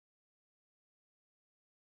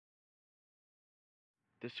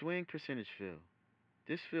The swing percentage fill.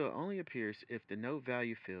 This fill only appears if the note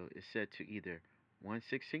value fill is set to either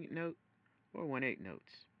 1/16 note or 1/8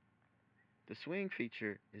 notes. The swing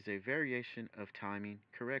feature is a variation of timing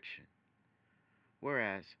correction,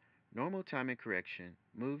 whereas normal timing correction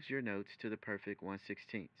moves your notes to the perfect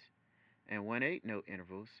 1/16. And 1/8 note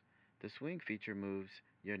intervals, the swing feature moves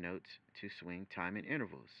your notes to swing timing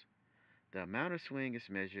intervals. The amount of swing is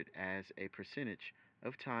measured as a percentage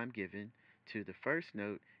of time given to the first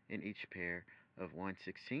note in each pair of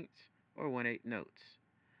 1/16 or 1/8 notes.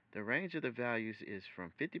 The range of the values is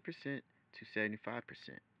from 50% to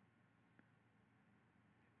 75%.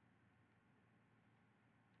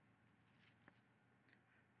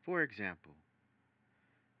 For example,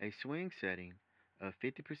 a swing setting of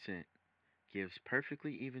 50% gives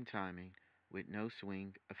perfectly even timing with no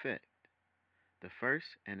swing effect. The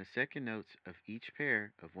first and the second notes of each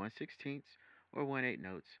pair of 1/16 or 1/8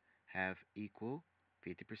 notes have equal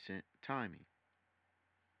 50% timing.